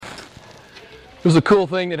There's a cool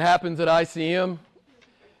thing that happens at ICM.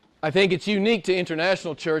 I think it's unique to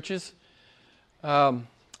international churches.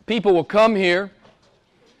 People will come here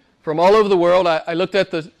from all over the world. I looked at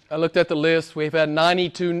the list. We've had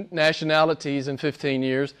 92 nationalities in 15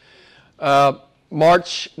 years.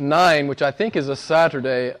 March 9, which I think is a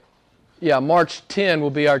Saturday, March 10 will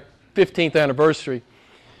be our 15th anniversary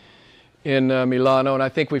in Milano, and I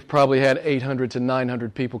think we've probably had 800 to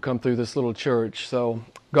 900 people come through this little church. So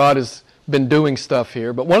God has been doing stuff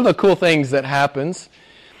here. But one of the cool things that happens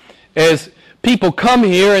is people come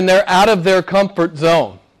here and they're out of their comfort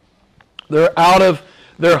zone. They're out of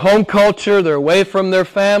their home culture, they're away from their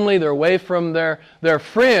family, they're away from their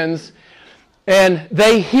friends, and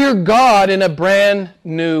they hear God in a brand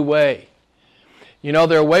new way. You know,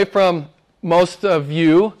 they're away from, most of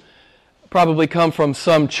you probably come from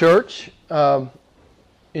some church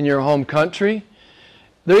in your home country.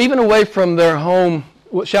 They're even away from their home,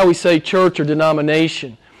 shall we say, church or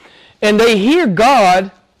denomination. And they hear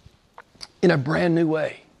God in a brand new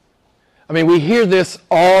way. I mean, we hear this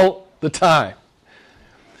all the time.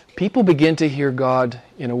 People begin to hear God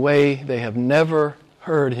in a way they have never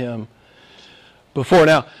heard Him before.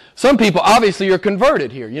 Now, some people obviously are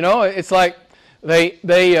converted here. You know, it's like they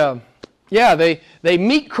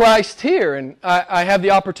meet Christ here, and I have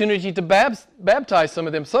the opportunity to baptize some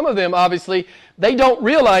of them. Some of them, obviously, they don't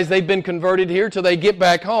realize they've been converted here till they get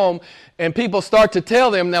back home, and people start to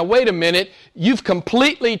tell them, now wait a minute, you've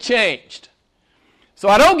completely changed. So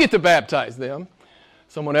I don't get to baptize them.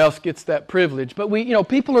 Someone else gets that privilege. But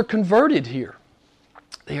people are converted here.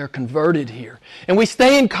 They are converted here. And we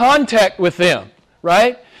stay in contact with them,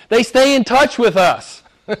 right? They stay in touch with us.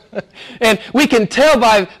 And we can tell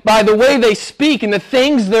by the way they speak and the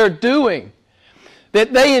things they're doing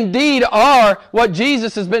that they indeed are what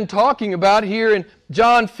Jesus has been talking about here in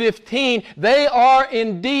John 15. They are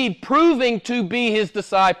indeed proving to be His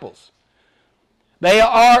disciples. They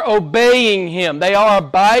are obeying Him. They are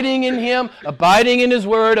abiding in Him, abiding in His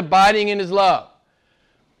Word, abiding in His love.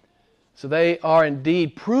 So they are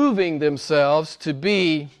indeed proving themselves to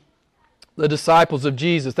be the disciples of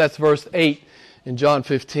Jesus. That's verse 8 in John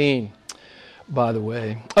 15, by the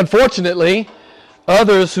way. Unfortunately,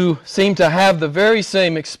 others who seem to have the very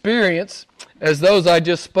same experience as those I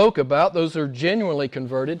just spoke about, those who are genuinely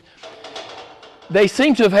converted, they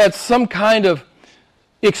seem to have had some kind of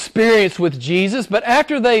experience with Jesus, but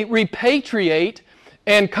after they repatriate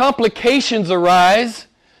and complications arise,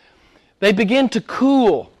 they begin to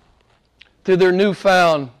cool to their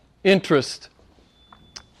newfound interest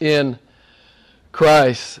in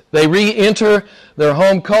Christ. They re-enter their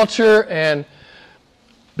home culture, and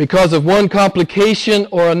because of one complication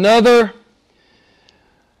or another,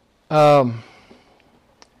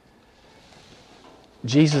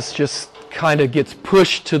 Jesus just kind of gets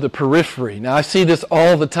pushed to the periphery. Now, I see this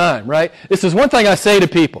all the time, right? This is one thing I say to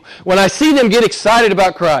people. When I see them get excited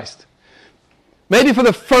about Christ, maybe for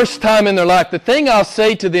the first time in their life, the thing I'll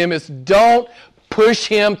say to them is, don't push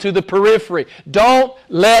Him to the periphery. Don't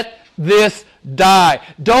let this die.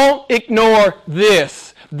 Don't ignore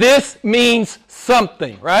this. This means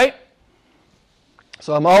something, right?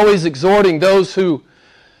 So I'm always exhorting those who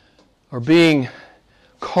are being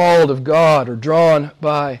called of God or drawn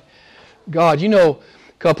by God. You know,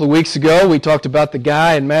 a couple of weeks ago we talked about the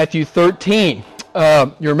guy in Matthew 13.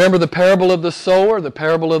 You remember the parable of the sower, the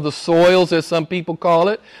parable of the soils, as some people call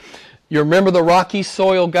it. You remember the rocky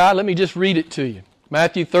soil guy? Let me just read it to you.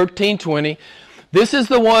 Matthew 13:20. This is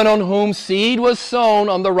the one on whom seed was sown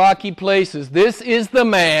on the rocky places. This is the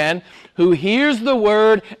man who hears the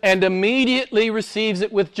word and immediately receives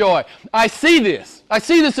it with joy. I see this. I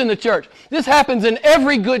see this in the church. This happens in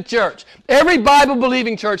every good church. Every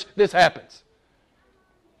Bible-believing church, this happens.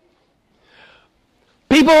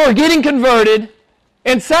 People are getting converted,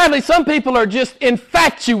 and sadly, some people are just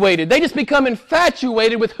infatuated. They just become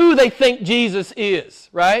infatuated with who they think Jesus is,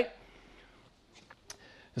 right?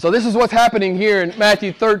 And so this is what's happening here in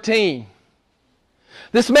Matthew 13.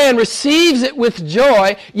 This man receives it with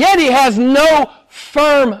joy, yet he has no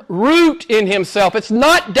firm root in himself. It's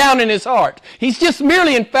not down in his heart. He's just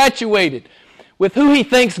merely infatuated with who he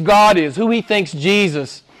thinks God is, who he thinks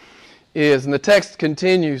Jesus is. And the text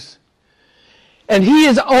continues. And he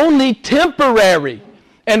is only temporary.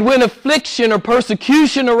 And when affliction or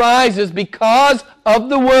persecution arises because of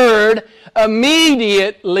the word,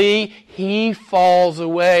 immediately he falls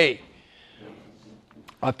away.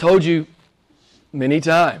 I've told you many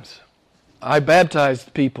times, I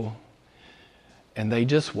baptized people and they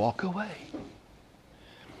just walk away.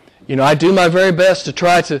 You know, I do my very best to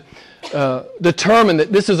try to determine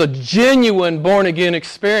that this is a genuine born-again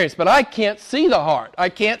experience, but I can't see the heart. I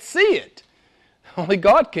can't see it. Only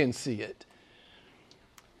God can see it.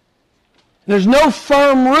 There's no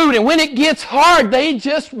firm root, and when it gets hard, they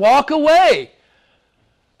just walk away.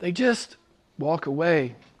 They just walk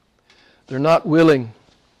away. They're not willing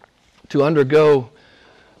to undergo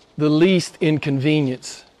the least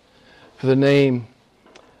inconvenience for the name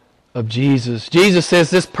of Jesus. Jesus says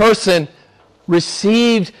this person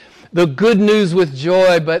received the good news with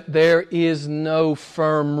joy, but there is no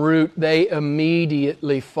firm root. They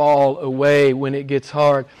immediately fall away when it gets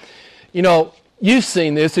hard. You know, you've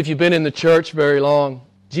seen this if you've been in the church very long.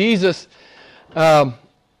 Jesus,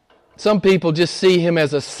 some people just see Him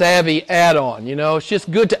as a savvy add-on. You know, it's just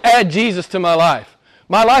good to add Jesus to my life.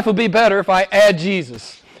 My life will be better if I add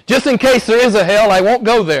Jesus. Just in case there is a hell, I won't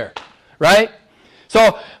go there. Right?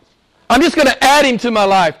 So, I'm just going to add Him to my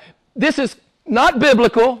life. This is not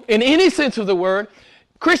biblical in any sense of the word.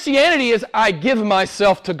 Christianity is I give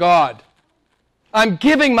myself to God. I'm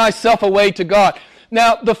giving myself away to God.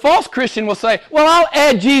 Now, the false Christian will say, well, I'll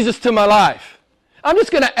add Jesus to my life. I'm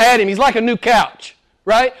just going to add Him. He's like a new couch,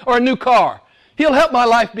 right? Or a new car. He'll help my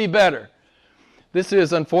life be better. This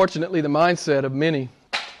is, unfortunately, the mindset of many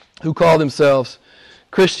who call themselves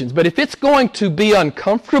Christians. But if it's going to be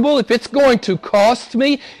uncomfortable, if it's going to cost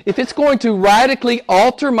me, if it's going to radically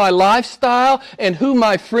alter my lifestyle and who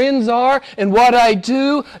my friends are and what I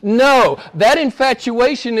do, no, that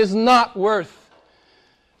infatuation is not worth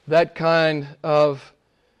that kind of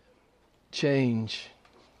change.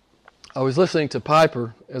 I was listening to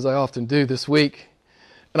Piper, as I often do this week,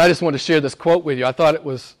 and I just want to share this quote with you. I thought it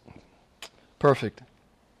was perfect.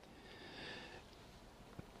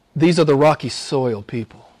 These are the rocky soil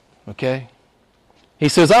people, okay? He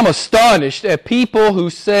says, I'm astonished at people who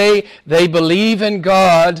say they believe in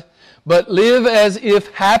God, but live as if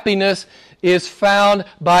happiness is found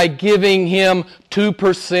by giving Him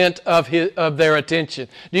 2% of their attention.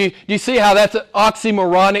 Do you see how that's an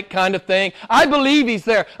oxymoronic kind of thing? I believe He's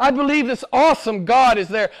there. I believe this awesome God is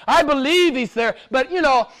there. I believe He's there. But, you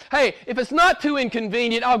know, hey, if it's not too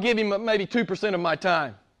inconvenient, I'll give Him maybe 2% of my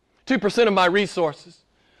time, 2% of my resources.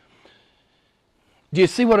 Do you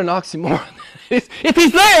see what an oxymoron is? If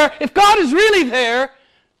He's there, if God is really there,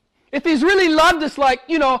 if He's really loved us like,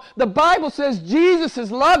 you know, the Bible says Jesus has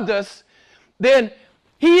loved us, then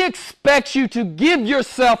He expects you to give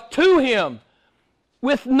yourself to Him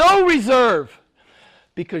with no reserve.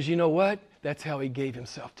 Because you know what? That's how He gave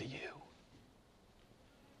Himself to you.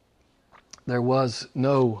 There was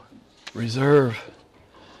no reserve.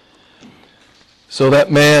 So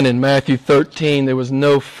that man in Matthew 13, there was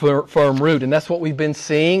no firm root. And that's what we've been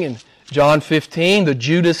seeing in John 15, the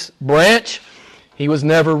Judas branch. He was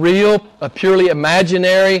never real, a purely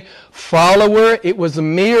imaginary follower. It was a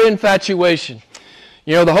mere infatuation.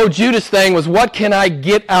 The whole Judas thing was, what can I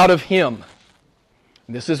get out of him?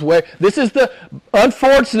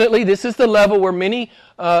 Unfortunately, this is the level where many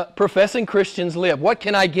professing Christians live. What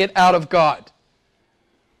can I get out of God?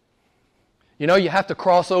 You have to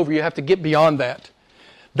cross over. You have to get beyond that.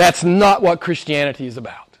 That's not what Christianity is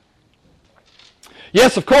about.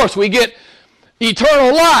 Yes, of course, we get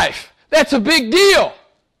eternal life. That's a big deal.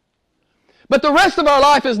 But the rest of our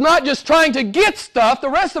life is not just trying to get stuff. The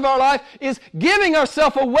rest of our life is giving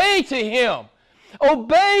ourselves away to Him,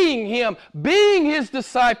 obeying Him, being His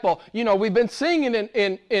disciple. We've been singing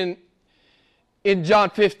in John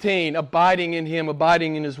 15, abiding in Him,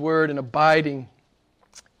 abiding in His Word, and abiding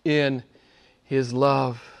in His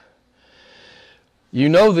love. You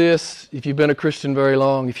know this, if you've been a Christian very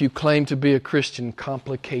long, if you claim to be a Christian,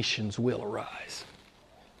 complications will arise.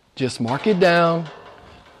 Just mark it down.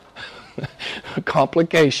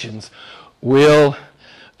 Complications will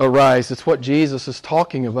arise. It's what Jesus is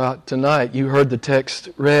talking about tonight. You heard the text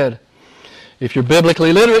read. If you're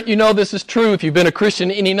biblically literate, you know this is true. If you've been a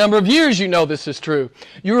Christian any number of years, you know this is true.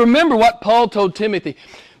 You remember what Paul told Timothy.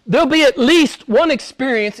 There'll be at least one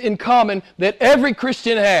experience in common that every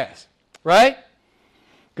Christian has, right?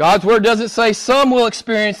 God's Word doesn't say some will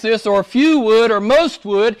experience this, or a few would, or most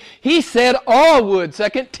would. He said all would. 2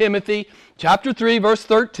 Timothy chapter 3, verse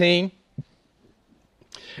 13.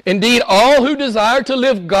 Indeed, all who desire to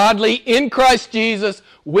live godly in Christ Jesus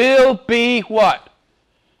will be what?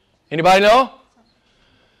 Anybody know?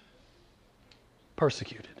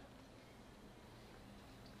 Persecuted.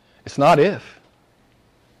 It's not if.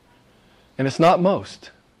 And it's not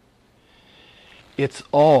most. It's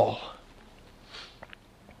all.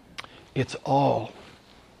 It's all.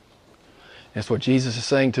 That's what Jesus is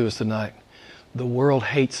saying to us tonight. The world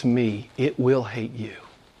hates me. It will hate you.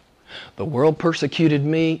 The world persecuted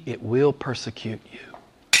me. It will persecute you.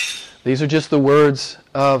 These are just the words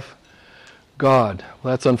of God.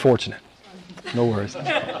 Well, that's unfortunate. No worries.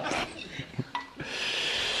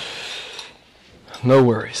 No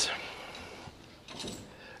worries.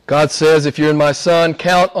 God says, if you're in my Son,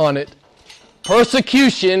 count on it.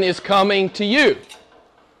 Persecution is coming to you.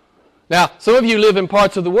 Now, some of you live in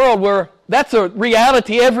parts of the world where that's a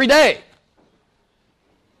reality every day.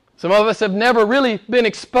 Some of us have never really been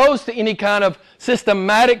exposed to any kind of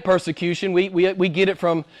systematic persecution. We get it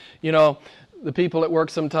from, the people at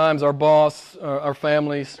work sometimes, our boss, our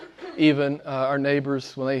families, even our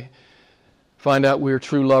neighbors. When they find out we're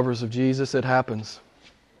true lovers of Jesus, it happens.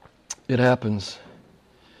 It happens.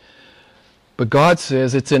 But God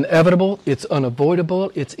says it's inevitable, it's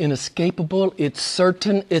unavoidable, it's inescapable, it's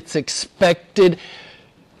certain, it's expected.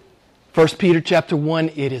 1 Peter chapter 1,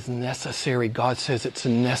 it is necessary. God says it's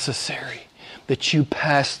necessary that you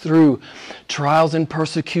pass through trials and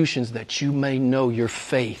persecutions that you may know your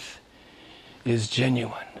faith is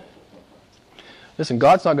genuine. Listen,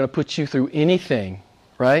 God's not going to put you through anything,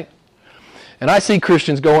 right? And I see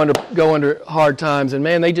Christians go under hard times and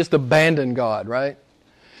man, they just abandon God, right?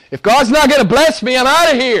 If God's not going to bless me, I'm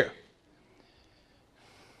out of here.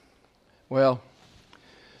 Well,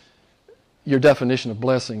 your definition of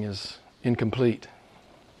blessing is incomplete.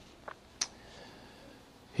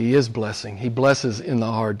 He is blessing. He blesses in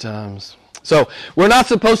the hard times. So, we're not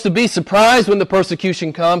supposed to be surprised when the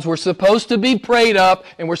persecution comes. We're supposed to be prayed up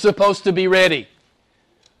and we're supposed to be ready.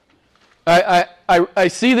 I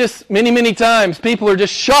see this many, many times. People are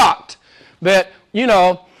just shocked that,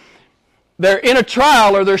 they're in a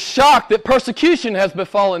trial or they're shocked that persecution has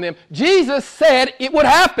befallen them. Jesus said it would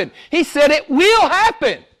happen. He said it will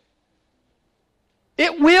happen.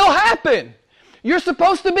 It will happen. You're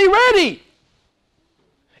supposed to be ready.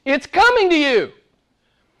 It's coming to you.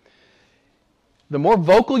 The more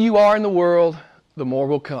vocal you are in the world, the more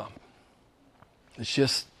will come.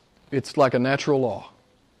 It's like a natural law.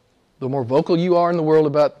 The more vocal you are in the world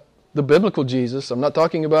about the biblical Jesus, I'm not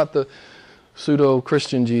talking about the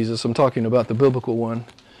pseudo-Christian Jesus, I'm talking about the biblical one,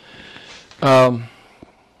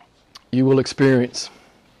 you will experience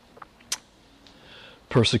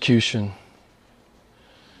persecution.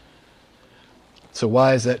 So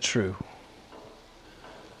why is that true?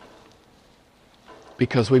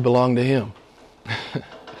 Because we belong to Him.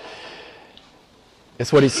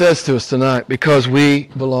 It's what He says to us tonight. Because we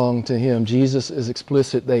belong to Him. Jesus is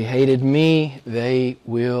explicit. They hated me, they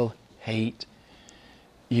will hate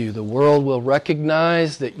you. The world will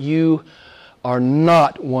recognize that you are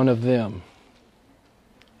not one of them.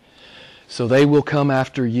 So they will come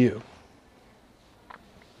after you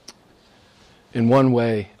in one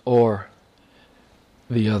way or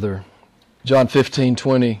the other. John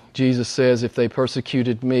 15:20, Jesus says, if they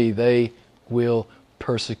persecuted me, they will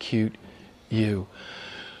persecute you.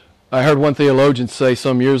 I heard one theologian say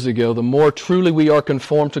some years ago, the more truly we are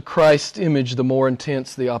conformed to Christ's image, the more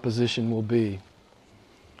intense the opposition will be.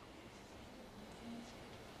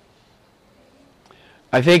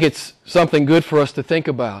 I think it's something good for us to think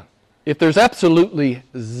about. If there's absolutely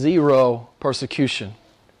zero persecution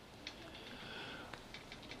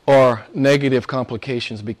or negative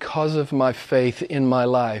complications because of my faith in my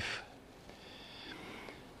life,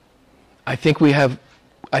 I think we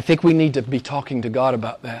need to be talking to God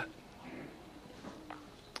about that.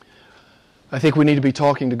 I think we need to be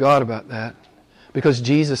talking to God about that because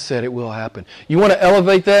Jesus said it will happen. You want to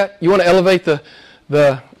elevate that? You want to elevate the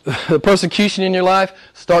persecution in your life?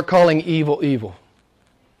 Start calling evil evil.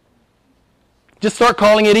 Just start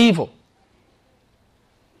calling it evil.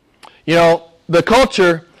 The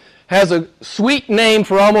culture has a sweet name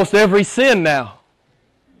for almost every sin now.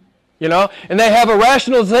 And they have a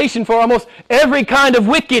rationalization for almost every kind of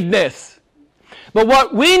wickedness. But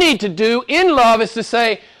what we need to do in love is to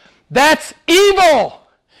say, that's evil.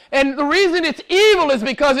 And the reason it's evil is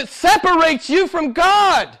because it separates you from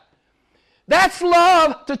God. That's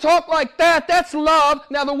love. To talk like that, that's love.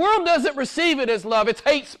 Now the world doesn't receive it as love. It's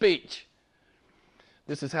hate speech.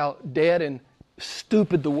 This is how dead and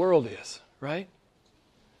stupid the world is, right?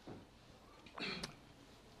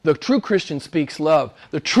 The true Christian speaks love.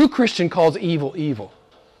 The true Christian calls evil evil,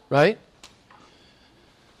 right?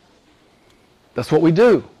 That's what we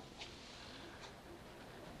do.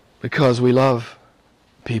 Because we love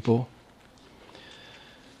people.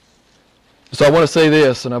 So I want to say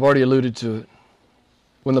this, and I've already alluded to it.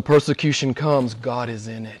 When the persecution comes, God is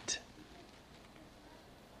in it.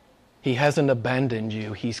 He hasn't abandoned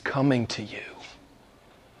you. He's coming to you.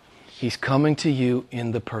 He's coming to you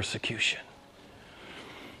in the persecution.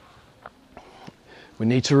 We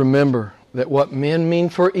need to remember that what men mean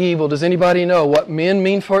for evil, does anybody know what men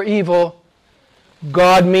mean for evil,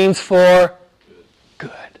 God means for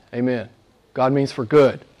good. Amen. God means for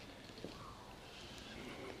good.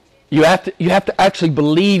 You have to actually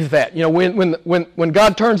believe that. You know, when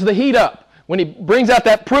God turns the heat up, when He brings out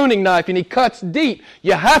that pruning knife and He cuts deep,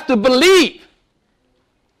 you have to believe.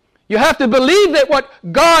 You have to believe that what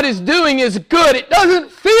God is doing is good. It doesn't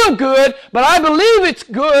feel good, but I believe it's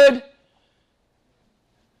good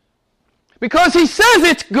because He says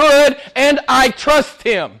it's good, and I trust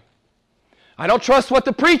Him. I don't trust what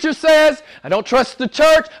the preacher says. I don't trust the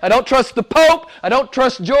church. I don't trust the Pope. I don't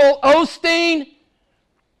trust Joel Osteen.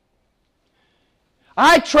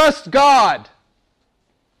 I trust God.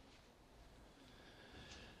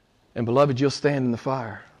 And beloved, you'll stand in the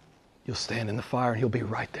fire. You'll stand in the fire and He'll be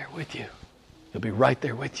right there with you. He'll be right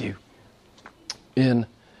there with you in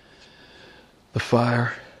the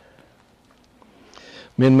fire.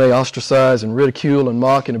 Men may ostracize and ridicule and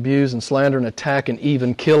mock and abuse and slander and attack and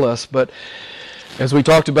even kill us, but as we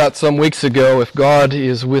talked about some weeks ago, if God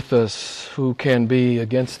is with us, who can be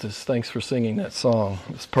against us? Thanks for singing that song.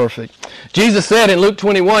 It's perfect. Jesus said in Luke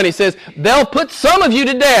 21, He says, they'll put some of you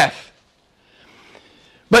to death,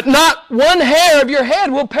 but not one hair of your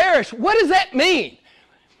head will perish. What does that mean?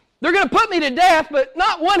 They're going to put me to death, but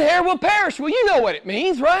not one hair will perish. Well, you know what it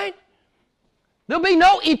means, right? There'll be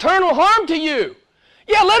no eternal harm to you.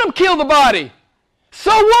 Yeah, let them kill the body.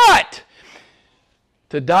 So what?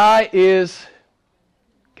 To die is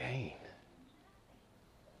gain.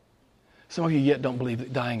 Some of you yet don't believe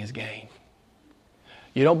that dying is gain.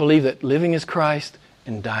 You don't believe that living is Christ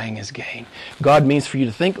and dying is gain. God means for you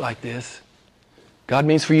to think like this. God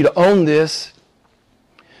means for you to own this.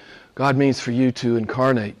 God means for you to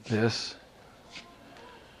incarnate this.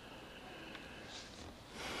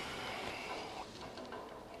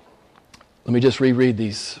 Let me just reread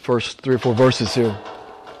these first 3 or 4 verses here.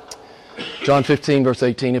 John 15, verse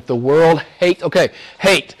 18. If the world hate.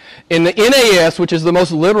 In the NAS, which is the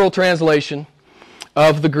most literal translation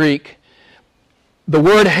of the Greek, the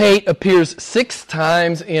word hate appears 6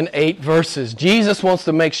 times in 8 verses. Jesus wants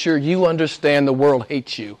to make sure you understand the world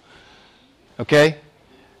hates you. Okay?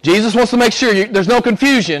 Jesus wants to make sure there's no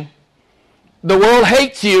confusion. The world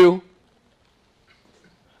hates you.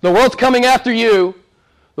 The world's coming after you.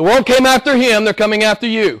 The world came after Him. They're coming after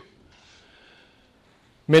you.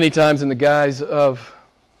 Many times in the guise of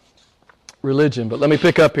religion. But let me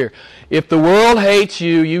pick up here. If the world hates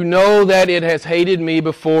you, you know that it has hated me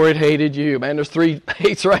before it hated you. Man, there's 3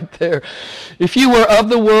 hates right there. If you were of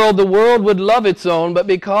the world would love its own. But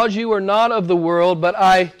because you are not of the world, but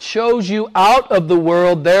I chose you out of the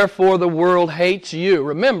world, therefore the world hates you.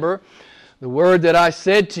 Remember, the word that I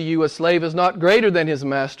said to you, a slave is not greater than his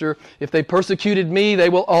master. If they persecuted me, they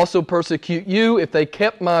will also persecute you. If they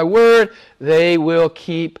kept my word, they will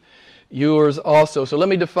keep yours also. So let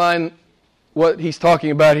me define what he's talking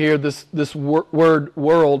about here, this word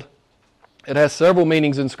world. It has several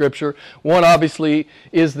meanings in Scripture. One, obviously,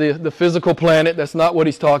 is the physical planet. That's not what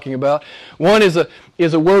he's talking about. One is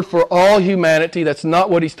a word for all humanity. That's not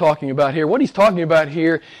what he's talking about here. What he's talking about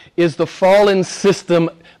here is the fallen system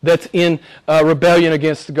that's in rebellion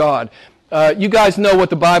against God. You guys know what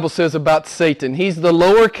the Bible says about Satan. He's the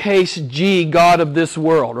lowercase g god of this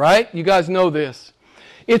world, right? You guys know this.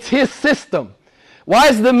 It's his system. Why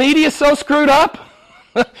is the media so screwed up?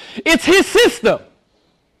 It's his system.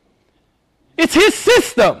 It's his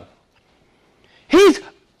system. He's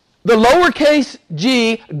the lowercase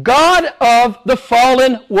g, God of the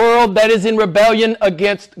fallen world that is in rebellion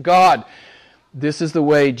against God. This is the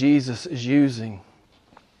way Jesus is using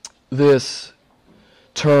this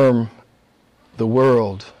term, the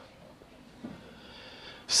world.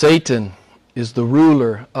 Satan is the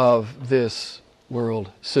ruler of this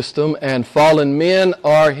world system, and fallen men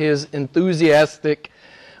are his enthusiastic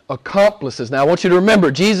accomplices. Now I want you to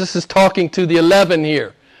remember, Jesus is talking to the 11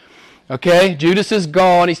 here. Okay? Judas is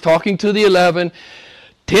gone. He's talking to the 11.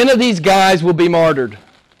 10 of these guys will be martyred.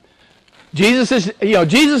 Jesus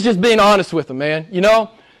is just being honest with them, man. You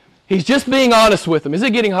know, he's just being honest with them. Is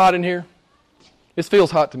it getting hot in here? It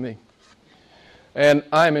feels hot to me. And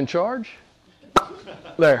I am in charge?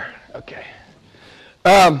 There. Okay.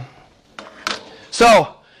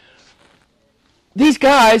 So, these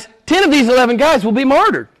guys, 10 of these 11 guys will be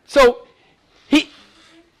martyred. So,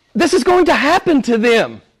 this is going to happen to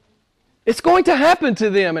them. It's going to happen to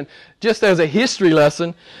them. And just as a history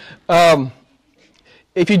lesson,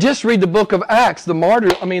 if you just read the book of Acts,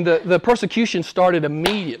 the persecution started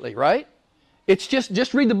immediately, right? It's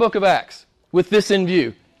just read the book of Acts with this in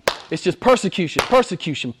view. It's just persecution,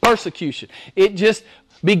 persecution, persecution. It just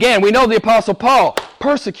began. We know the Apostle Paul,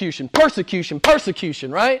 persecution, persecution,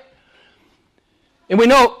 persecution, right? And we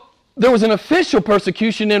know there was an official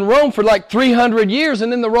persecution in Rome for like 300 years,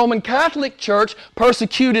 and then the Roman Catholic Church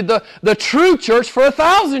persecuted the true church for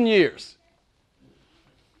 1,000 years.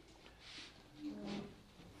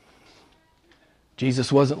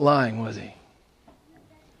 Jesus wasn't lying, was he?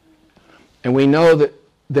 And we know that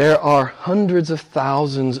there are hundreds of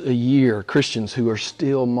thousands a year, Christians, who are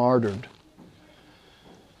still martyred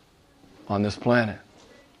on this planet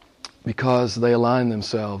because they align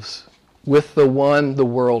themselves with the one the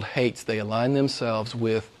world hates. They align themselves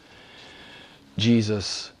with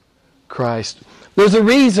Jesus Christ. There's a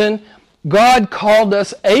reason God called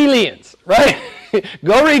us aliens, right?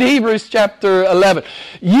 Go read Hebrews chapter 11.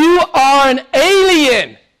 You are an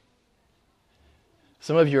alien.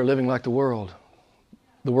 Some of you are living like the world.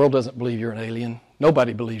 The world doesn't believe you're an alien.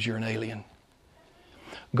 Nobody believes you're an alien.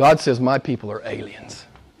 God says, my people are aliens.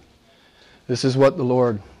 This is what the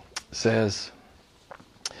Lord says.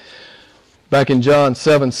 Back in John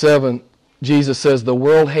 7:7, Jesus says, the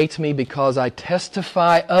world hates me because I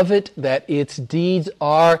testify of it that its deeds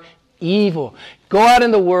are evil. Go out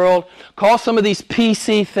in the world, call some of these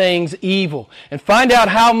PC things evil, and find out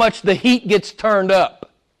how much the heat gets turned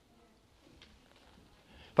up.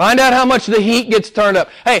 Find out how much the heat gets turned up.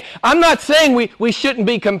 Hey, I'm not saying we shouldn't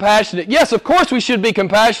be compassionate. Yes, of course we should be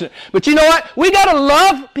compassionate. But you know what? We got to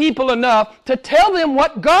love people enough to tell them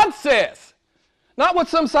what God says. Not what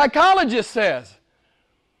some psychologist says.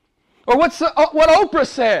 Or what Oprah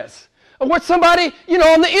says. Or what somebody,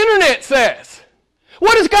 on the internet says.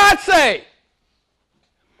 What does God say?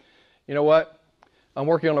 You know what? I'm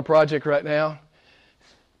working on a project right now.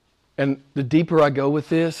 And the deeper I go with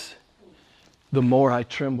this, the more I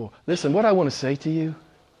tremble. Listen, what I want to say to you,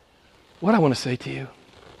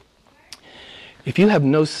 if you have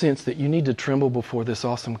no sense that you need to tremble before this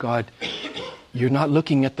awesome God, you're not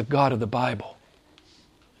looking at the God of the Bible.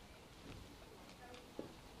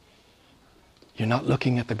 You're not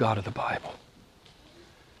looking at the God of the Bible.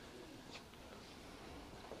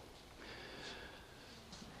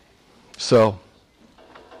 So,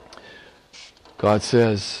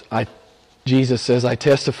 Jesus says, I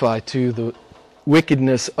testify to the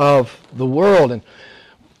wickedness of the world. And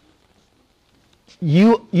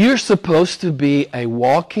you're supposed to be a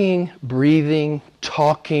walking, breathing,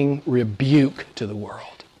 talking rebuke to the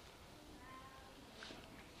world.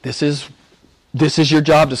 This is your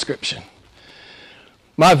job description.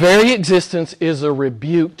 My very existence is a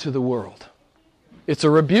rebuke to the world. It's a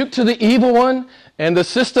rebuke to the evil one and the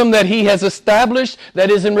system that he has established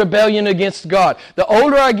that is in rebellion against God. The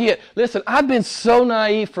older I get, listen, I've been so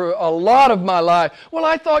naive for a lot of my life. Well,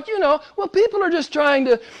 I thought, people are just trying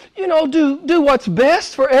to, do what's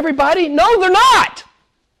best for everybody. No, they're not.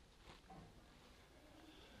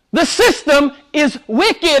 The system is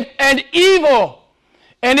wicked and evil,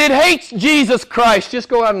 and it hates Jesus Christ. Just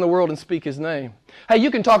go out in the world and speak His name. Hey,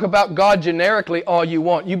 you can talk about God generically all you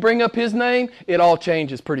want. You bring up His name, it all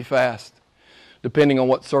changes pretty fast, depending on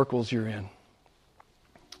what circles you're in.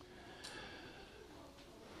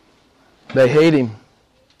 They hate Him.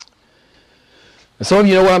 And some of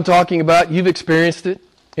you know what I'm talking about. You've experienced it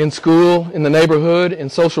in school, in the neighborhood, in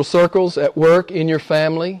social circles, at work, in your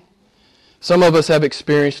family. Some of us have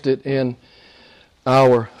experienced it in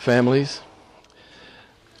our families.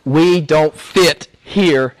 We don't fit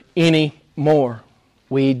here anymore.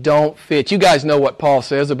 We don't fit. You guys know what Paul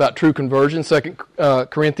says about true conversion, 2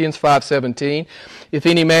 Corinthians 5:17. If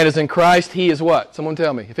any man is in Christ, he is what? Someone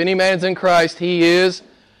tell me. If any man is in Christ, he is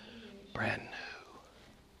brand new.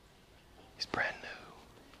 He's brand new.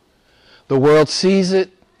 The world sees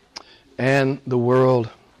it, and the world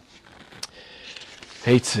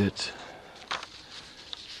hates it.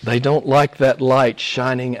 They don't like that light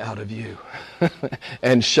shining out of you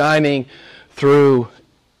and shining through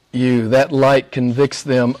you. That light convicts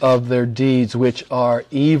them of their deeds, which are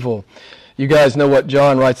evil. You guys know what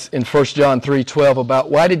John writes in 1 John 3:12 about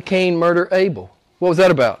why did Cain murder Abel? What was that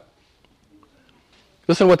about?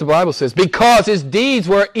 Listen to what the Bible says. Because his deeds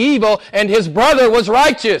were evil and his brother was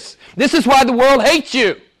righteous. This is why the world hates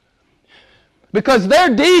you. Because their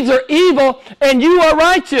deeds are evil and you are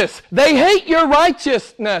righteous. They hate your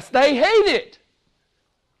righteousness. They hate it.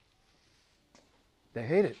 They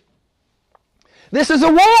hate it. This is a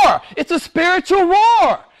war. It's a spiritual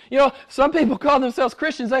war. Some people call themselves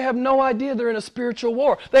Christians. They have no idea they're in a spiritual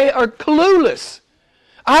war. They are clueless.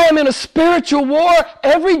 I am in a spiritual war.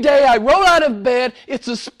 Every day I roll out of bed, it's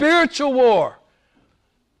a spiritual war.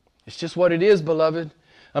 It's just what it is, beloved.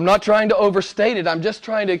 I'm not trying to overstate it. I'm just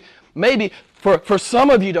trying to maybe for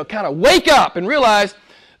some of you to kind of wake up and realize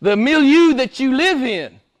the milieu that you live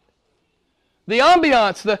in, the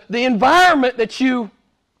ambiance, the environment that you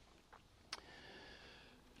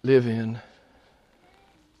live in.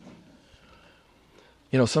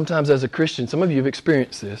 You know, sometimes as a Christian, some of you have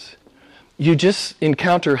experienced this. You just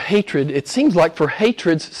encounter hatred, it seems like for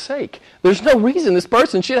hatred's sake. There's no reason this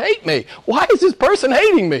person should hate me. Why is this person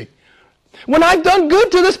hating me? When I've done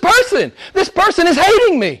good to this person is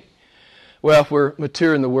hating me. Well, if we're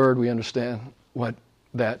mature in the Word, we understand what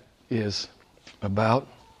that is about.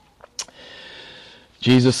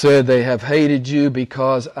 Jesus said, they have hated you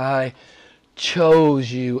because I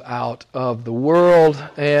chose you out of the world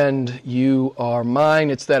and you are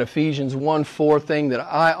mine. It's that Ephesians 1:4 thing that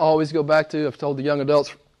I always go back to. I've told the young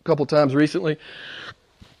adults a couple times recently.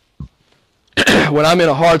 When I'm in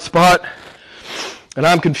a hard spot and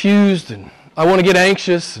I'm confused and I want to get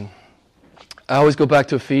anxious, and I always go back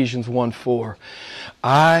to Ephesians 1:4.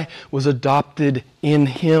 I was adopted in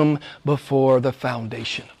Him before the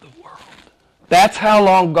foundation of the world. That's how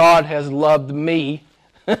long God has loved me.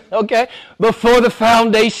 Okay? Before the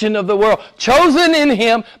foundation of the world. Chosen in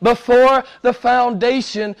Him before the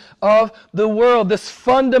foundation of the world. This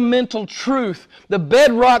fundamental truth, the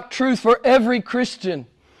bedrock truth for every Christian.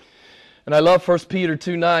 And I love 1 Peter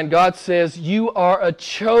 2:9. God says, you are a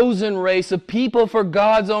chosen race of people for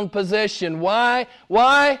God's own possession. Why?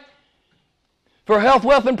 Why? For health,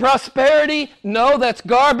 wealth, and prosperity? No, that's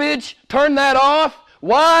garbage. Turn that off.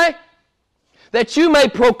 Why? That you may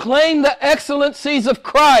proclaim the excellencies of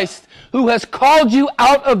Christ, who has called you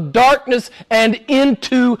out of darkness and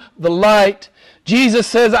into the light. Jesus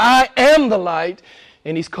says, I am the light,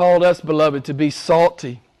 and He's called us, beloved, to be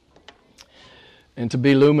salty and to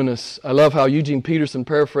be luminous. I love how Eugene Peterson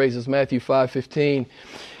paraphrases Matthew 5:15.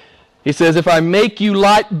 He says, if I make you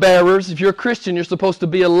light bearers, if you're a Christian, you're supposed to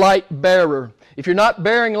be a light bearer. If you're not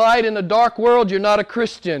bearing light in a dark world, you're not a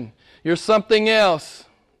Christian. You're something else.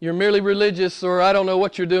 You're merely religious, or I don't know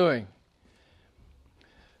what you're doing.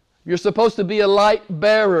 You're supposed to be a light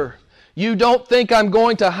bearer. You don't think I'm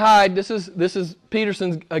going to hide. This is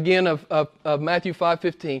Peterson's again of Matthew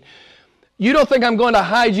 5:15. You don't think I'm going to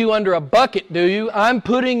hide you under a bucket, do you? I'm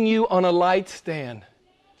putting you on a light stand.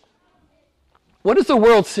 What does the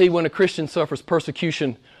world see when a Christian suffers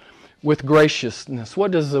persecution with graciousness? What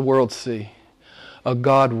does the world see? A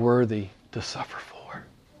God worthy to suffer for.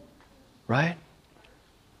 Right?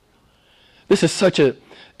 This is such an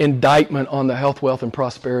indictment on the health, wealth, and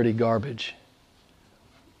prosperity garbage.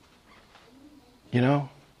 You know?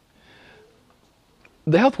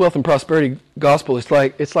 The health, wealth, and prosperity gospel is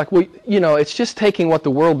it's just taking what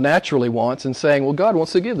the world naturally wants and saying, well, God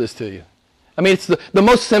wants to give this to you. I mean, it's the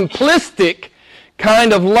most simplistic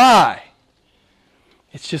kind of lie.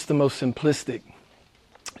 It's just the most simplistic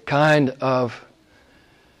kind of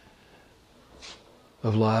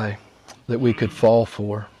lie that we could fall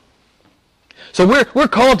for. So we're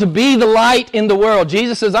called to be the light in the world.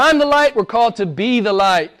 Jesus says, I'm the light. We're called to be the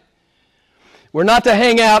light. We're not to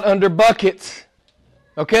hang out under buckets.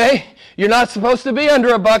 Okay? You're not supposed to be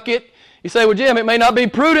under a bucket. You say, well, Jim, it may not be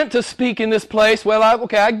prudent to speak in this place. Well,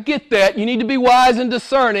 I get that. You need to be wise and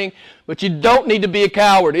discerning, but you don't need to be a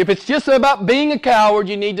coward. If it's just about being a coward,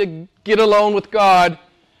 you need to get alone with God.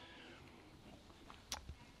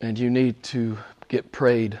 And you need to get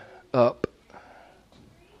prayed up.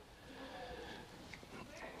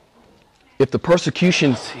 If the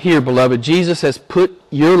persecution's here, beloved, Jesus has put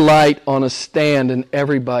your light on a stand and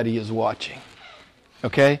everybody is watching.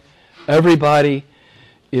 Okay? Everybody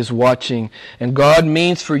is watching. And God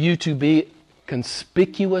means for you to be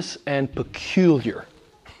conspicuous and peculiar.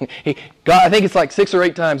 God, I think it's like 6 or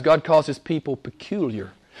 8 times God calls His people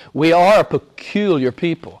peculiar. We are a peculiar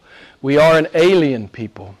people. We are an alien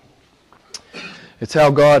people. It's how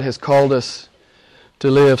God has called us to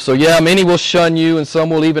live. So yeah, many will shun you and some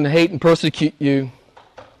will even hate and persecute you.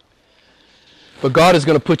 But God is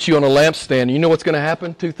going to put you on a lampstand. You know what's going to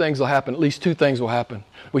happen? 2 things will happen. At least 2 things will happen.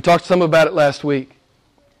 We talked some about it last week.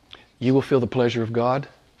 You will feel the pleasure of God,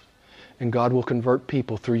 and God will convert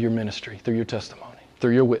people through your ministry, through your testimony,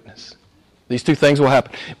 through your witness. These 2 things will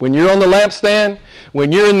happen. When you're on the lampstand,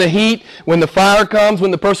 when you're in the heat, when the fire comes,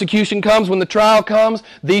 when the persecution comes, when the trial comes,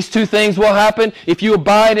 these 2 things will happen. If you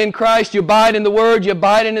abide in Christ, you abide in the Word, you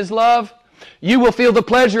abide in His love, you will feel the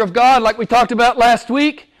pleasure of God like we talked about last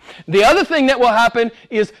week. The other thing that will happen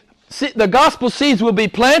is the gospel seeds will be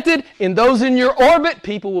planted in those in your orbit.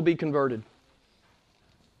 People will be converted.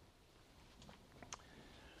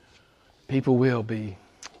 People will be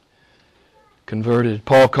converted.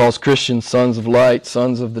 Paul calls Christians sons of light,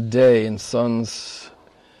 sons of the day, and saints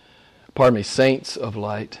of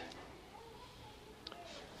light.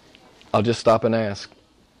 I'll just stop and ask,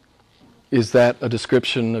 is that a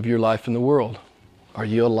description of your life in the world? Are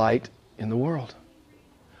you a light in the world?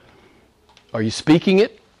 Are you speaking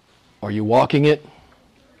it? Are you walking it?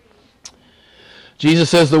 Jesus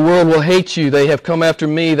says the world will hate you. They have come after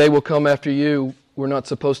me. They will come after you. We're not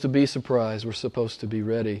supposed to be surprised. We're supposed to be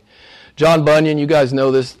ready. John Bunyan, you guys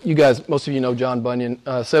know this. Most of you know John Bunyan,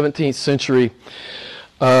 17th century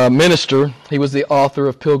minister. He was the author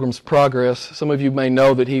of Pilgrim's Progress. Some of you may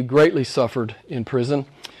know that he greatly suffered in prison,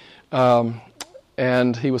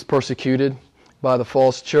 and he was persecuted by the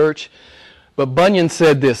false church. But Bunyan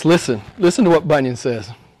said this. Listen to what Bunyan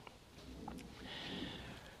says.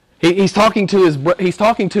 He's talking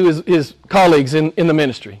to his colleagues in the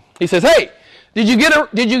ministry. He says, "Hey, did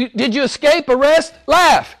you escape arrest?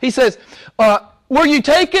 Laugh." He says, "Were you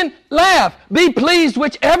taken? Laugh. Be pleased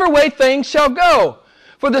whichever way things shall go.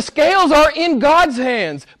 For the scales are in God's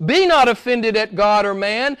hands. Be not offended at God or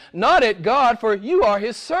man, not at God, for you are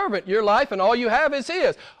His servant. Your life and all you have is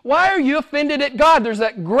His." Why are you offended at God? There's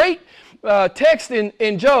that great text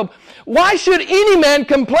in Job. Why should any man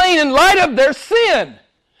complain in light of their sin?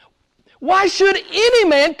 Why should any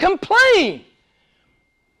man complain?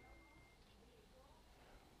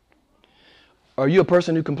 Are you a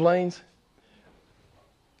person who complains?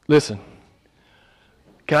 Listen,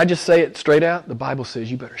 can I just say it straight out? The Bible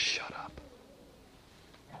says you better shut up.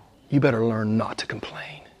 You better learn not to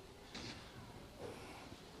complain.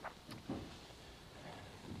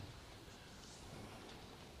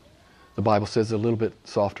 The Bible says it a little bit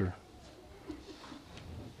softer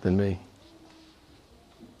than me.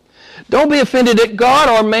 Don't be offended at God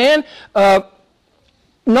or man,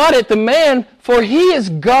 not at the man, for he is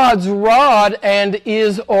God's rod and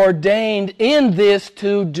is ordained in this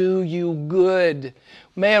to do you good.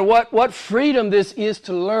 Man, what freedom this is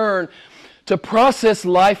to learn to process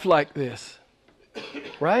life like this.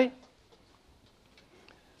 Right?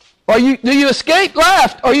 Do you escape?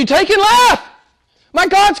 Laugh. Are you taken? Laugh. My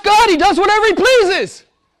God's God. He does whatever He pleases.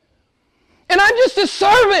 And I'm just a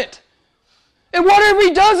servant. And whatever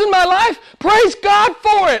He does in my life, praise God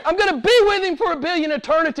for it. I'm going to be with Him for a billion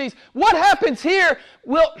eternities. What happens here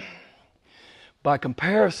will, by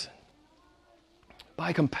comparison,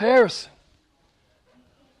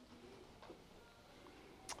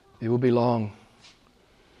 it will be long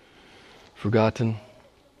forgotten.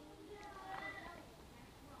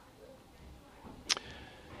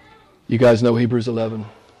 You guys know Hebrews 11.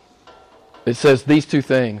 It says these two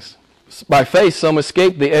things. By faith some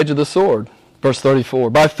escaped the edge of the sword. Verse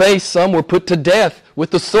 34. By faith some were put to death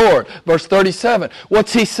with the sword. Verse 37.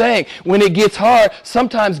 What's he saying? When it gets hard,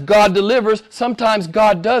 sometimes God delivers, sometimes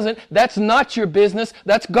God doesn't. That's not your business.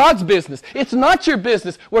 That's God's business. It's not your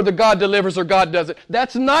business whether God delivers or God doesn't.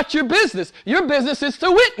 That's not your business. Your business is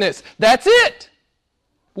to witness. That's it.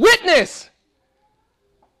 Witness.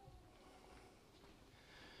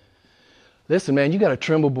 Listen, man, you got to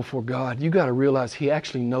tremble before God. You got to realize He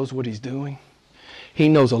actually knows what He's doing. He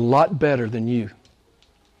knows a lot better than you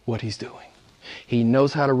what He's doing. He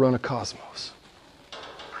knows how to run a cosmos.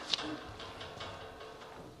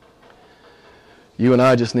 You and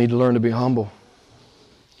I just need to learn to be humble.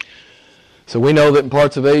 So we know that in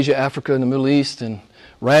parts of Asia, Africa, and the Middle East, and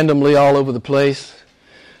randomly all over the place,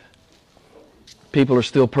 people are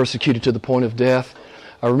still persecuted to the point of death.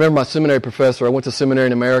 I remember my seminary professor, I went to seminary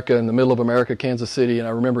in America, in the middle of America, Kansas City, and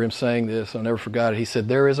I remember him saying this, I'll never forget it. He said,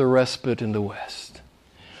 "There is a respite in the West,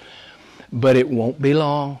 but it won't be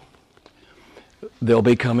long. They'll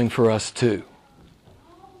be coming for us too."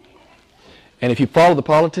 And if you follow the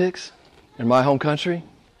politics in my home country,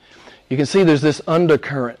 you can see there's this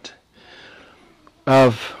undercurrent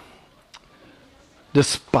of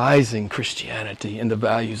despising Christianity and the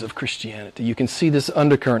values of Christianity. You can see this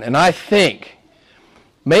undercurrent. And I think,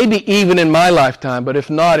 maybe even in my lifetime, but if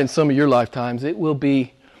not in some of your lifetimes, it will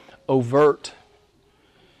be overt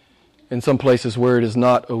in some places where it is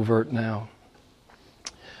not overt now.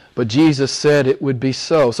 But Jesus said it would be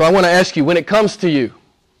so. So I want to ask you, when it comes to you,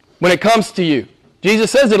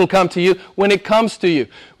 Jesus says it'll come to you, when it comes to you,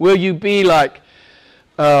 will you be like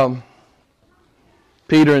Peter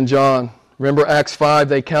and John? Remember Acts 5,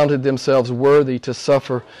 they counted themselves worthy to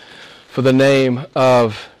suffer for the name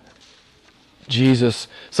of Jesus.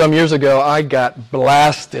 Some years ago, I got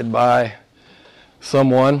blasted by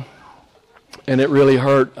someone, and it really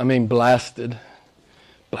hurt. I mean, blasted.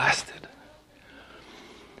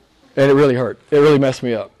 And it really hurt. It really messed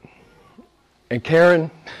me up. And Karen,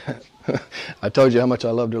 I told you how much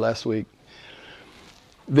I loved her last week.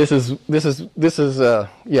 This is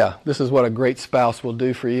what a great spouse will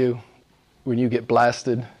do for you when you get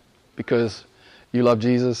blasted because you love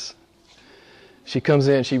Jesus. She comes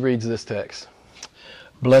in, she reads this text.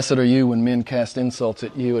 Blessed are you when men cast insults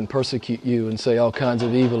at you and persecute you and say all kinds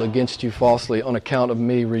of evil against you falsely on account of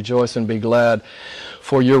me. Rejoice and be glad,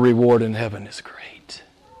 for your reward in heaven is great.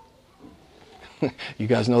 You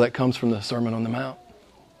guys know that comes from the Sermon on the Mount.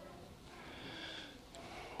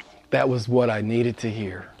 That was what I needed to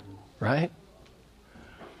hear, right?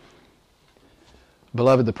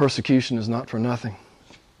 Beloved, the persecution is not for nothing.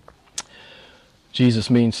 Jesus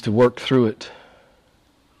means to work through it.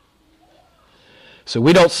 So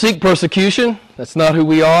we don't seek persecution. That's not who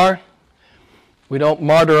we are. We don't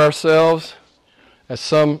martyr ourselves as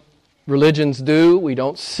some religions do. We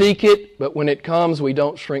don't seek it, but when it comes, we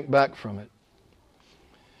don't shrink back from it.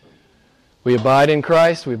 We abide in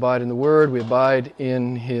Christ, we abide in the Word, we abide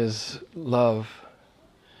in His love.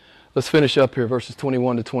 Let's finish up here, verses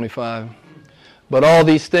 21 to 25. But all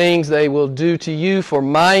these things they will do to you for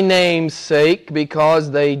my name's sake, because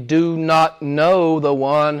they do not know the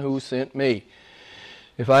one who sent me.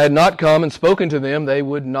 If I had not come and spoken to them, they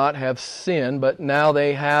would not have sinned, but now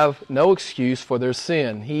they have no excuse for their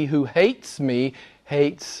sin. He who hates me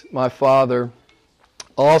hates my Father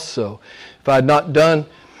also. If I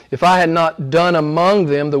had not done among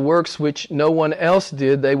them the works which no one else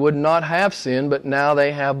did, they would not have sinned, but now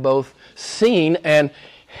they have both seen and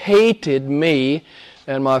hated me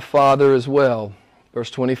and my Father as well.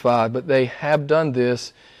 Verse 25, but they have done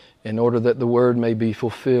this in order that the word may be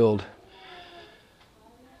fulfilled,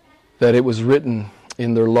 that it was written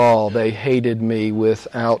in their law, they hated me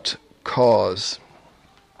without cause.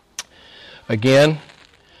 Again,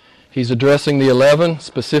 he's addressing the 11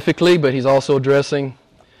 specifically, but he's also addressing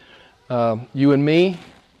you and me,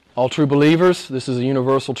 all true believers. This is a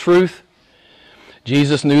universal truth.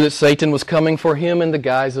 Jesus knew that Satan was coming for him in the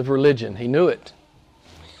guise of religion. He knew it.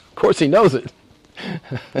 Of course he knows it.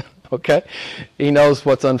 Okay? He knows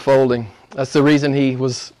what's unfolding. That's the reason he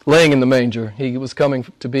was laying in the manger. He was coming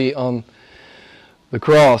to be on the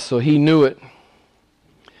cross, so he knew it.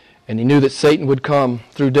 And he knew that Satan would come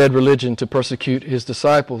through dead religion to persecute his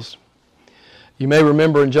disciples. You may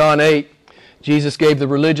remember in John 8, Jesus gave the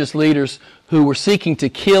religious leaders who were seeking to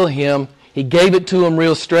kill him, he gave it to them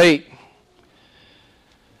real straight.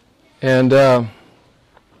 And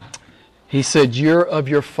he said, you're of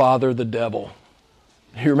your father the devil.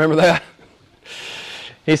 You remember that?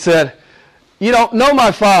 He said, you don't know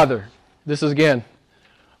my Father. This is again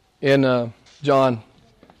in John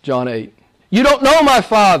 8. You don't know my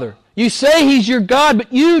Father. You say He's your God,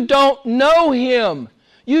 but you don't know Him.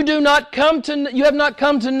 You have not come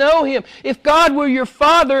to know Him. If God were your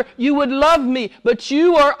Father, you would love me, but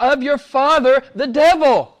you are of your father, the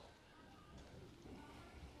devil.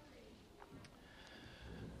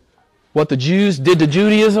 What the Jews did to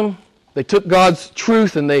Judaism, they took God's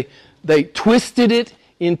truth and they twisted it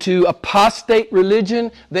into apostate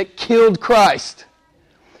religion that killed Christ.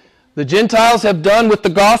 The Gentiles have done with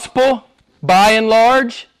the gospel, by and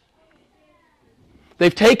large.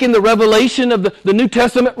 They've taken the revelation of the New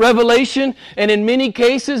Testament revelation, and in many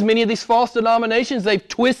cases, many of these false denominations, they've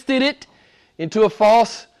twisted it into a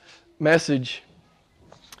false message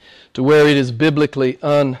to where it is biblically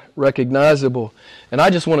unrecognizable. And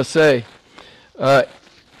I just want to say,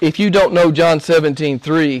 if you don't know John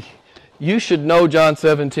 17:3, you should know John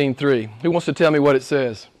 17:3. Who wants to tell me what it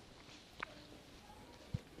says?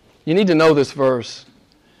 You need to know this verse.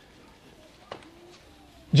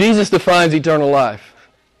 Jesus defines eternal life.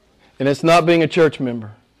 And it's not being a church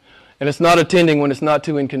member. And it's not attending when it's not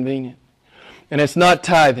too inconvenient. And it's not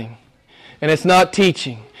tithing. And it's not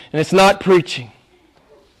teaching. And it's not preaching.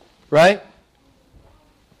 Right?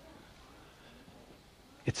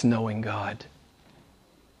 It's knowing God.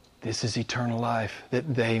 This is eternal life,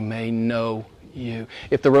 that they may know you.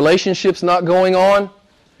 If the relationship's not going on,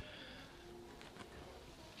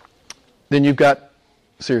 then you've got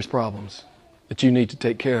serious problems that you need to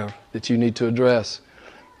take care of, that you need to address.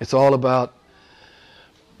 It's all about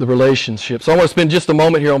the relationship. So I want to spend just a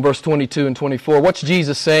moment here on verse 22 and 24. What's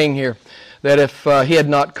Jesus saying here? That if He had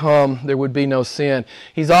not come, there would be no sin.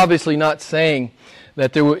 He's obviously not saying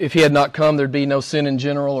that if He had not come, there'd be no sin in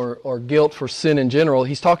general or guilt for sin in general.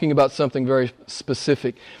 He's talking about something very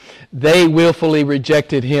specific. They willfully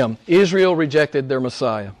rejected Him. Israel rejected their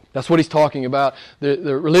Messiah. That's what He's talking about.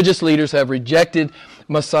 The religious leaders have rejected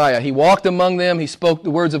Messiah. He walked among them. He spoke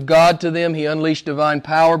the words of God to them. He unleashed divine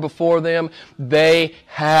power before them. They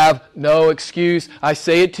have no excuse. I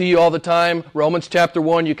say it to you all the time. Romans chapter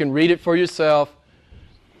 1, you can read it for yourself.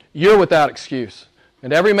 You're without excuse.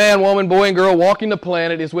 And every man, woman, boy, and girl walking the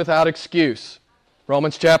planet is without excuse.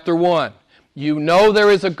 Romans chapter 1. You know there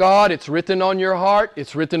is a God. It's written on your heart.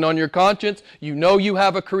 It's written on your conscience. You know you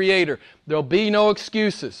have a Creator. There'll be no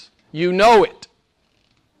excuses. You know it.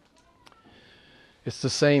 It's the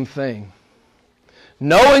same thing.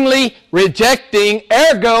 Knowingly rejecting,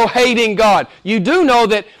 ergo hating God. You do know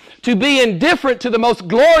that to be indifferent to the most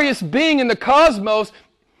glorious being in the cosmos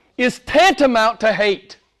is tantamount to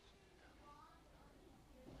hate.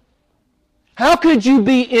 How could you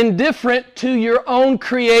be indifferent to your own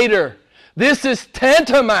Creator? This is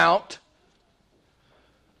tantamount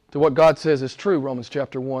to what God says is true, Romans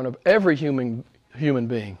chapter 1, of every human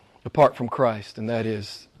being apart from Christ, and that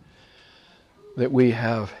is that we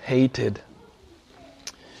have hated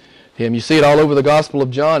Him. You see it all over the Gospel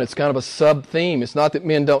of John. It's kind of a sub-theme. It's not that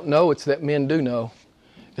men don't know, it's that men do know.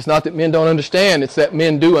 It's not that men don't understand, it's that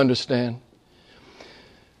men do understand.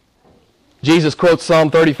 Jesus quotes Psalm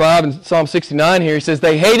 35 and Psalm 69 here. He says,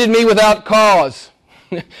 they hated me without cause.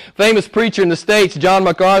 Famous preacher in the States, John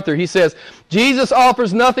MacArthur, he says, Jesus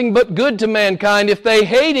offers nothing but good to mankind. If they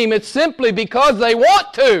hate Him, it's simply because they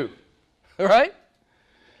want to. All right?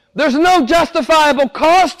 There's no justifiable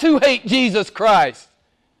cause to hate Jesus Christ.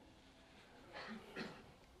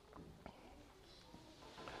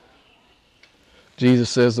 Jesus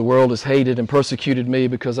says, the world has hated and persecuted me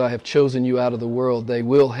because I have chosen you out of the world. They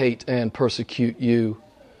will hate and persecute you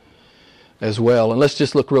as well. And let's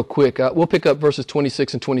just look real quick. We'll pick up verses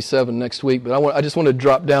 26 and 27 next week, but I just want to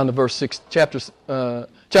drop down to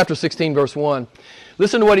chapter 16, verse 1.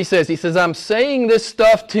 Listen to what he says. He says, I'm saying this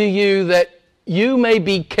stuff to you that you may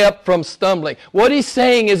be kept from stumbling. What he's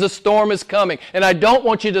saying is a storm is coming, and I don't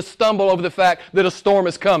want you to stumble over the fact that a storm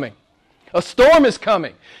is coming. A storm is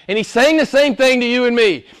coming. And he's saying the same thing to you and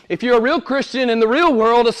me. If you're a real Christian in the real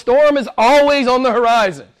world, a storm is always on the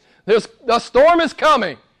horizon. A storm is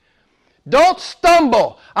coming. Don't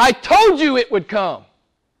stumble. I told you it would come.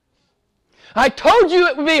 I told you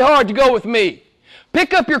it would be hard to go with me.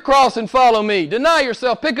 Pick up your cross and follow me. Deny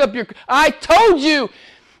yourself. Pick up your... I told you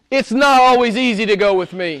it's not always easy to go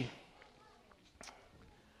with me.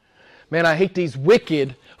 Man, I hate these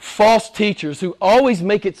wicked, false teachers who always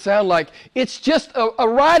make it sound like it's just a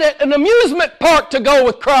ride at an amusement park to go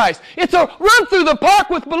with Christ. It's a run through the park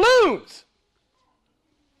with balloons.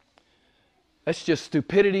 That's just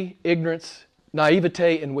stupidity, ignorance,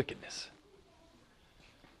 naivete, and wickedness.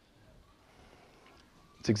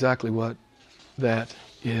 It's exactly what that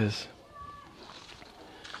is.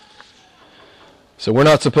 So we're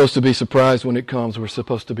not supposed to be surprised when it comes. We're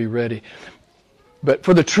supposed to be ready. But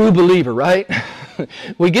for the true believer, right?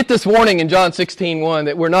 We get this warning in John 16:1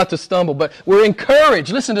 that we're not to stumble, but we're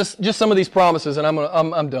encouraged. Listen to just some of these promises, and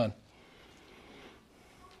I'm done.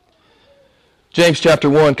 James chapter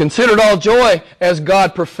 1, consider it all joy as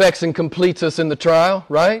God perfects and completes us in the trial,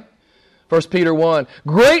 right? 1 Peter 1,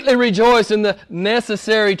 greatly rejoice in the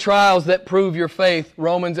necessary trials that prove your faith.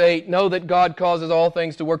 Romans 8, know that God causes all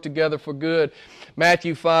things to work together for good.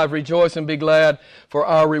 Matthew 5, rejoice and be glad, for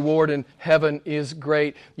our reward in heaven is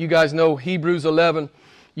great. You guys know Hebrews 11.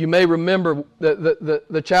 You may remember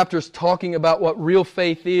the chapters talking about what real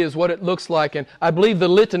faith is, what it looks like. And I believe the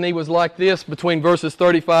litany was like this between verses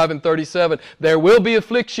 35 and 37. There will be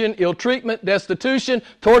affliction, ill treatment, destitution,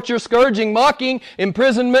 torture, scourging, mocking,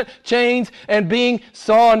 imprisonment, chains, and being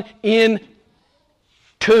sawn in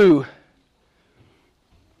two.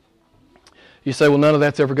 You say, well, none of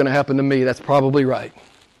that's ever going to happen to me. That's probably right.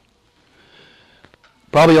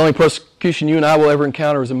 Probably the only persecution you and I will ever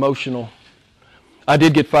encounter is emotional. I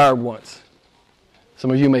did get fired once.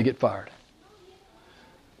 Some of you may get fired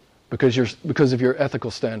because of your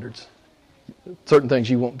ethical standards. Certain things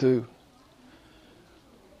you won't do.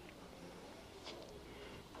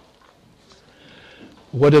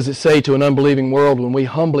 What does it say to an unbelieving world when we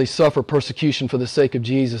humbly suffer persecution for the sake of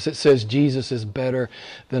Jesus? It says Jesus is better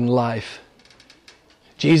than life.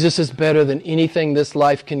 Jesus is better than anything this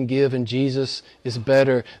life can give, and Jesus is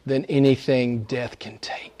better than anything death can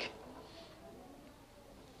take.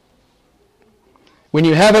 When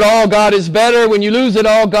you have it all, God is better. When you lose it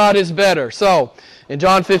all, God is better. So, in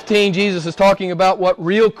John 15, Jesus is talking about what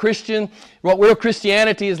real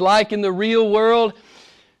Christianity is like in the real world.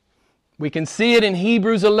 We can see it in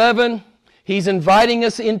Hebrews 11. He's inviting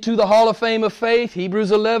us into the Hall of Fame of Faith,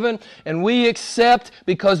 Hebrews 11, and we accept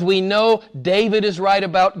because we know David is right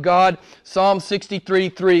about God. Psalm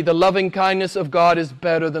 63:3, the loving kindness of God is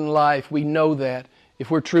better than life. We know that. If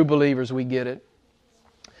we're true believers, we get it.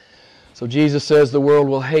 So Jesus says the world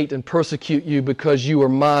will hate and persecute you because you are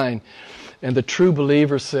mine. And the true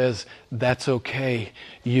believer says, that's okay.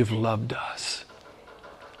 You've loved us.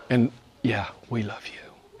 And yeah, we love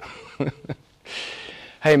you.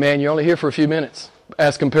 Hey man, you're only here for a few minutes.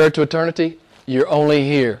 As compared to eternity, you're only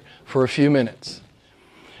here for a few minutes.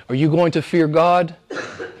 Are you going to fear God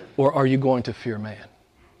or are you going to fear man?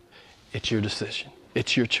 It's your decision.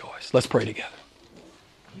 It's your choice. Let's pray together.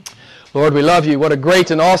 Lord, we love you. What a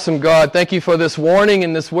great and awesome God. Thank you for this warning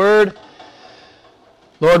and this word.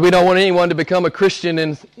 Lord, we don't want anyone to become a Christian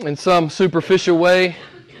in some superficial way,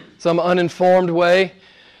 some uninformed way.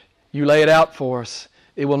 You lay it out for us.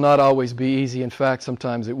 It will not always be easy. In fact,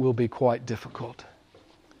 sometimes it will be quite difficult.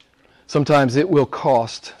 Sometimes it will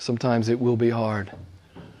cost. Sometimes it will be hard.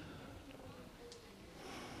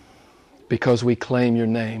 Because we claim your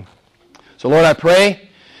name. So Lord, I pray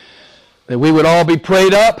that we would all be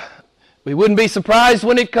prayed up. We wouldn't be surprised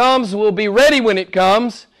when it comes. We'll be ready when it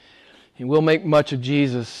comes. And we'll make much of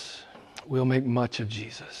Jesus. We'll make much of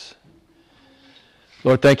Jesus.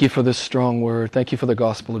 Lord, thank you for this strong word. Thank you for the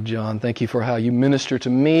Gospel of John. Thank you for how you minister to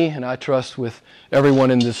me, and I trust with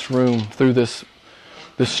everyone in this room through this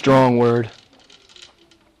strong word.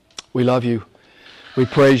 We love you. We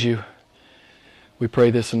praise you. We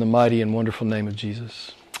pray this in the mighty and wonderful name of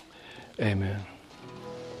Jesus. Amen.